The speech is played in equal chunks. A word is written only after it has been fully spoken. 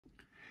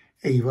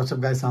Hey, what's up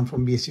guys? I'm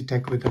from BST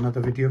Tech with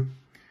another video.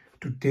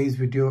 Today's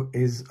video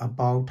is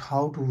about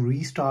how to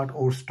restart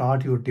or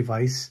start your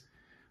device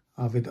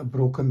with a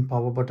broken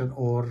power button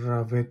or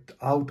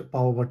without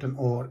power button,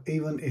 or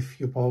even if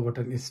your power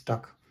button is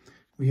stuck.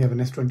 We have an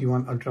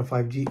S21 Ultra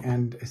 5G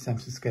and a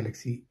Samsung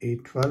Galaxy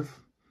A12.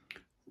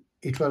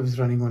 A12 is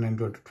running on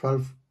Android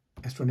 12.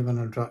 S21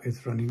 Ultra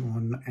is running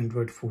on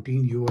Android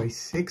 14 UI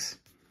 6.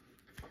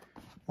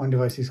 One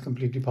device is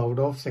completely powered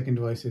off, second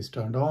device is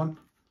turned on.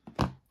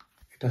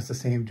 Does the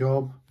same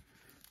job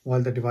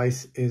while the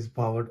device is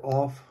powered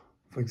off.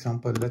 For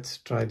example, let's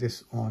try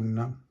this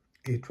on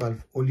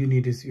A12. All you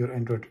need is your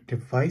Android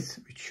device,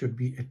 which should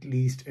be at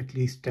least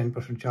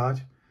 10% charge,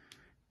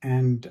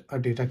 and a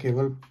data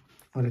cable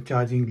or a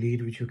charging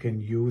lead which you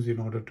can use in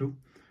order to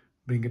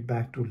bring it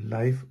back to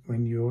life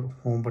when your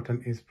home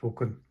button is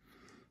broken.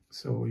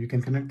 So you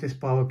can connect this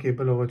power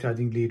cable or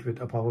charging lead with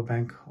a power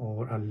bank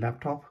or a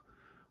laptop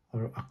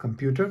or a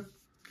computer,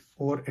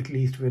 or at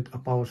least with a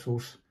power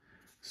source.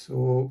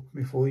 So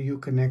before you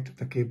connect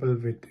the cable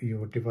with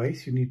your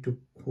device, you need to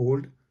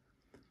hold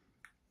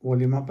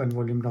volume up and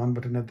volume down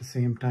button at the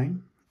same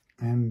time,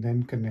 and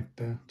then connect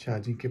the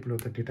charging cable or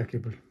the data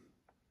cable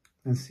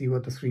and see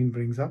what the screen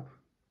brings up.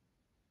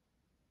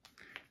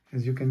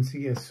 As you can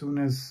see, as soon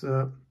as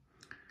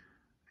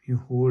you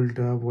hold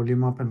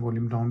volume up and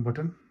volume down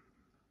button,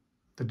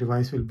 the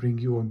device will bring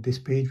you on this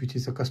page, which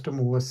is a custom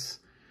OS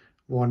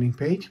warning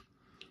page.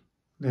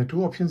 There are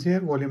two options here: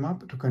 volume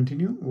up to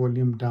continue,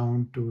 volume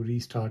down to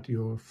restart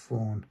your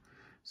phone.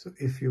 So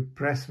if you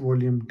press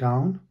volume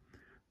down,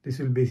 this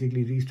will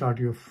basically restart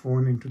your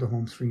phone into the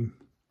home screen.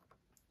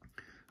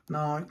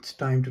 Now it's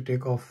time to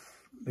take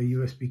off the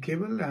USB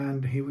cable,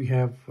 and here we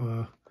have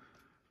the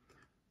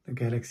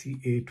Galaxy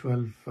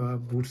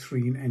A12 boot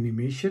screen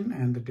animation,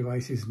 and the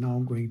device is now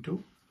going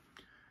to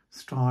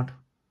start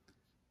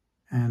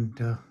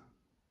and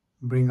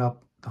bring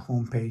up the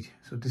home page.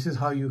 So this is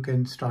how you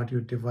can start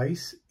your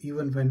device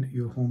even when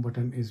your home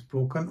button is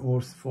broken or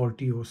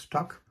faulty or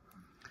stuck.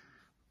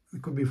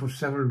 It could be for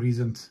several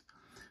reasons.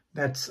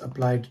 That's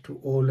applied to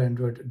all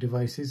Android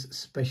devices,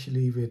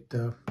 especially with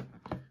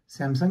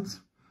Samsungs.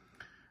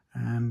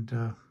 And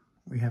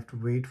we have to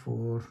wait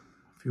for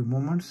a few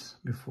moments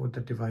before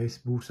the device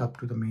boots up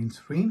to the main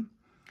screen.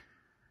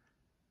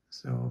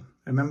 So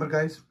remember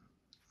guys,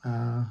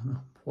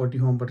 faulty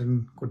home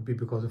button could be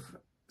because of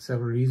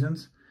several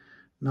reasons.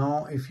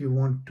 Now, if you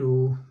want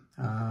to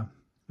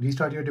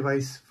restart your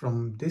device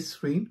from this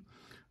screen,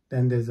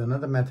 then there's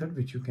another method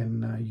which you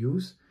can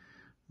use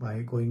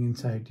by going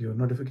inside your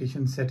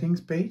notification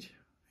settings page.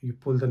 You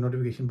pull the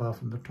notification bar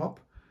from the top,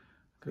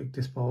 click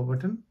this power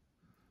button,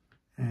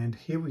 and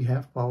here we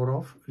have power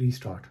off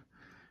restart.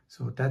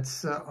 So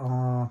that's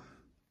on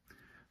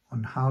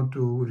how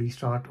to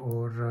restart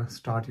or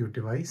start your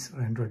device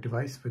or Android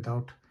device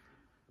without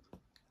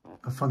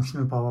a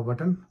functional power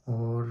button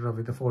or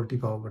with a faulty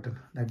power button.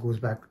 That goes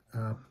back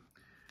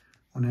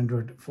on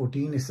Android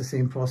 14. It's the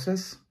same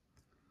process.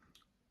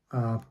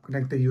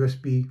 Connect the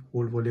USB,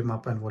 hold volume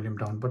up and volume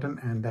down button,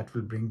 and that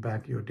will bring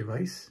back your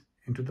device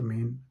into the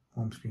main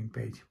home screen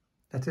page.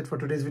 That's it for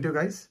today's video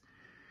guys.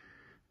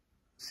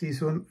 See you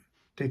soon.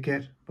 Take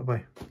care.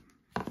 Bye-bye.